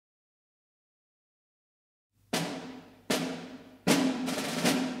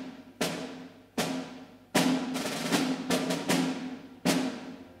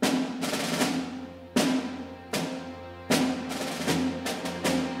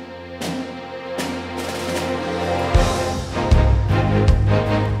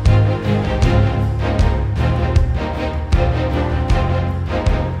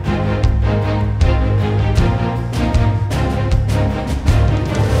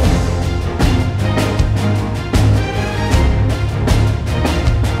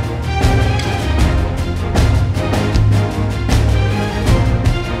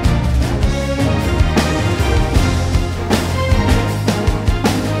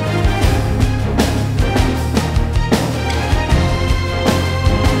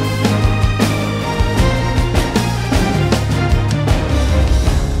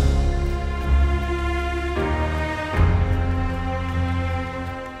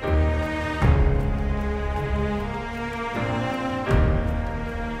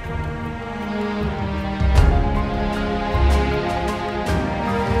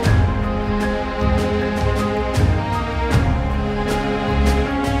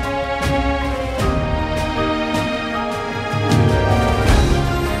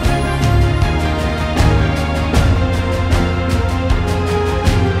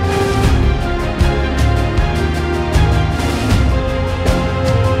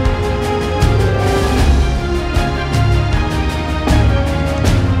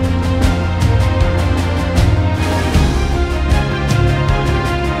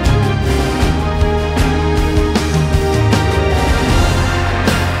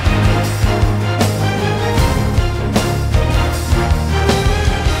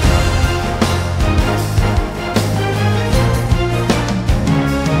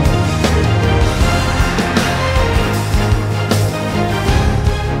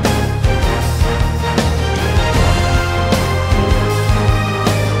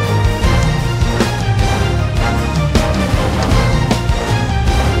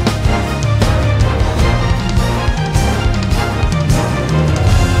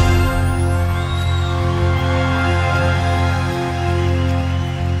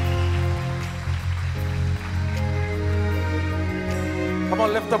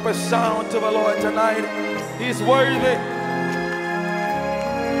Lift up a sound to the Lord tonight. He's worthy.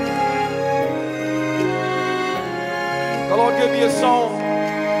 The Lord gave me a song.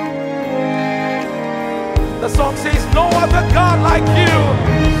 The song says, no other God like you.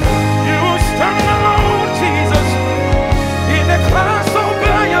 You stand alone, Jesus, in a class all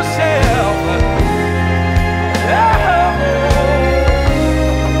by yourself. Yeah.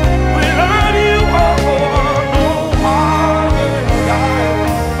 We love you, oh, no other God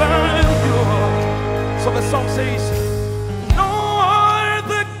but you. So the song says, no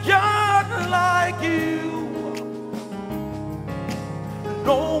other God like you.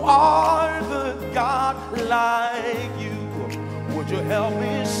 No other God like you. Would you help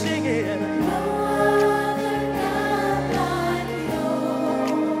me sing it? No other God like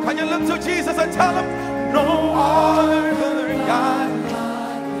you. Can you look to Jesus and tell him, no other God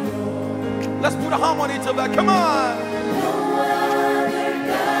like you. Let's put a harmony to that. Come on. No other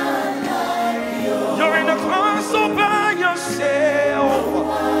God like you. You're in the class all by yourself. No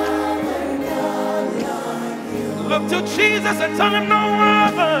other God like you. Look to Jesus and tell him, no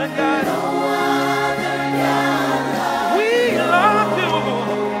other God. No other God like we love you.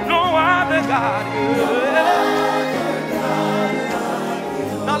 No other God. No other God like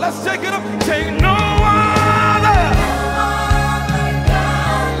you. Now let's take it up. Take no other. No other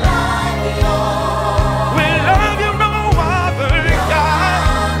God like you. We love you. No other God. No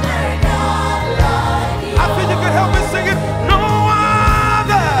other God like you. I think you can help me sing it. No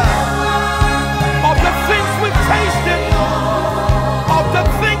other. Of the things we've tasted, of the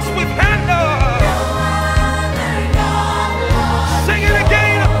things we've handled. Sing it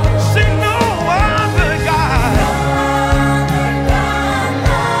again. Sing no other God.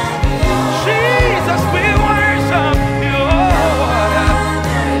 Jesus, we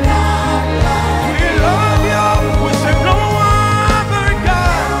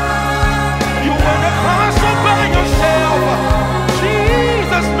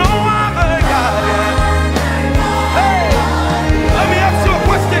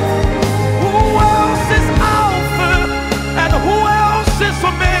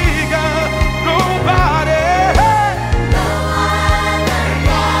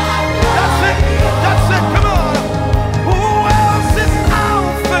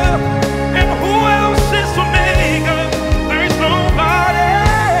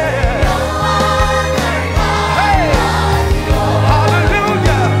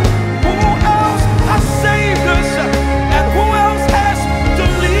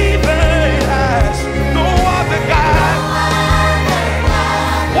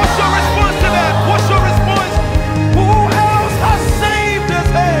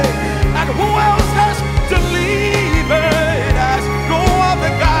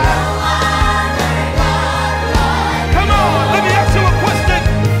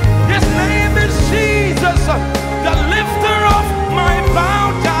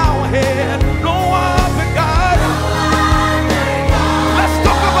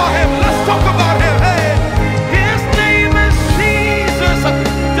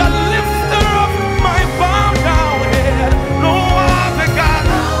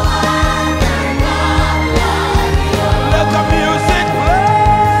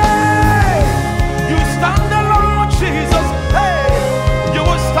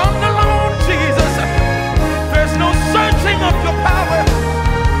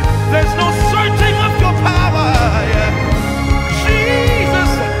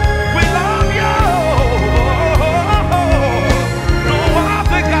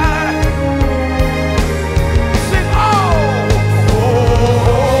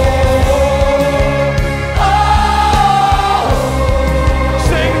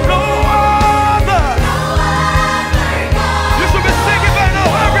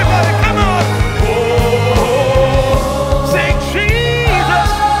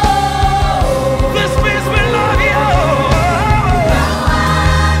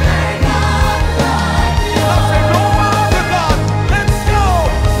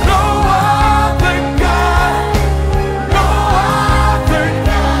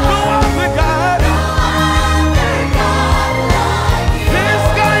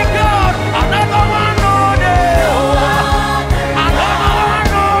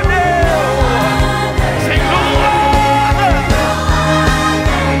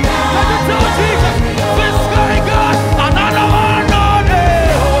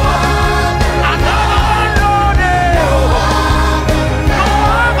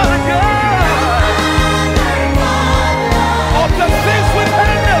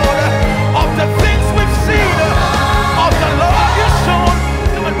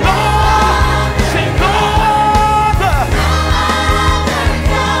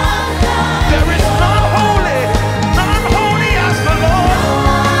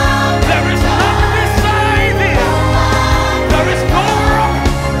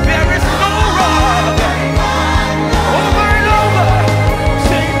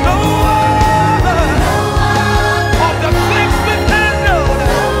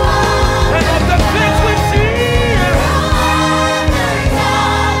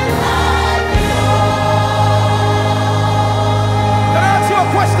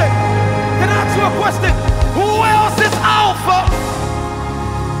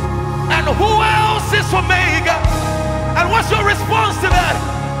Omega. And what's your response to that?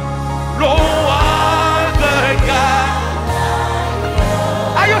 No other God.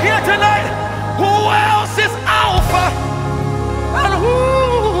 Are you here tonight? Who else is Alpha? And who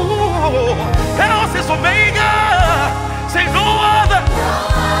else is Omega? Say no other.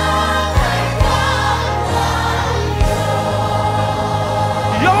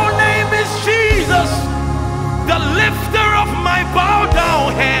 Your name is Jesus, the lifter of my bowed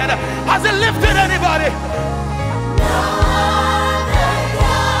down head. Has it lifted anybody?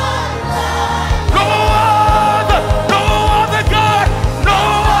 No other God, no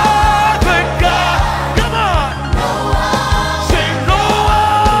other God. Come on. Say no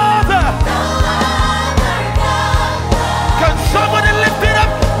other. Can somebody lift it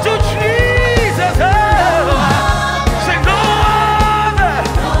up to Jesus? Say no other.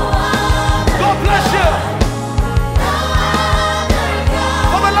 God bless you.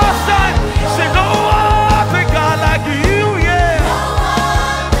 For the last time, say no other God like you, yeah.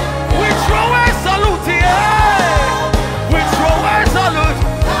 We throw a salute, yeah. We throw a salute.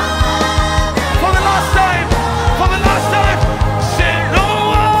 For the last time, say no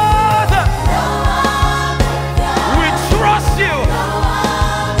other. We trust you.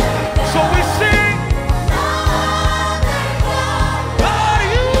 So we sing, God,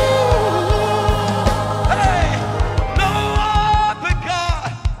 you. Hey, no other God.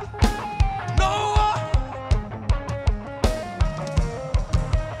 No other.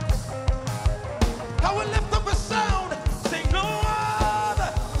 Can we lift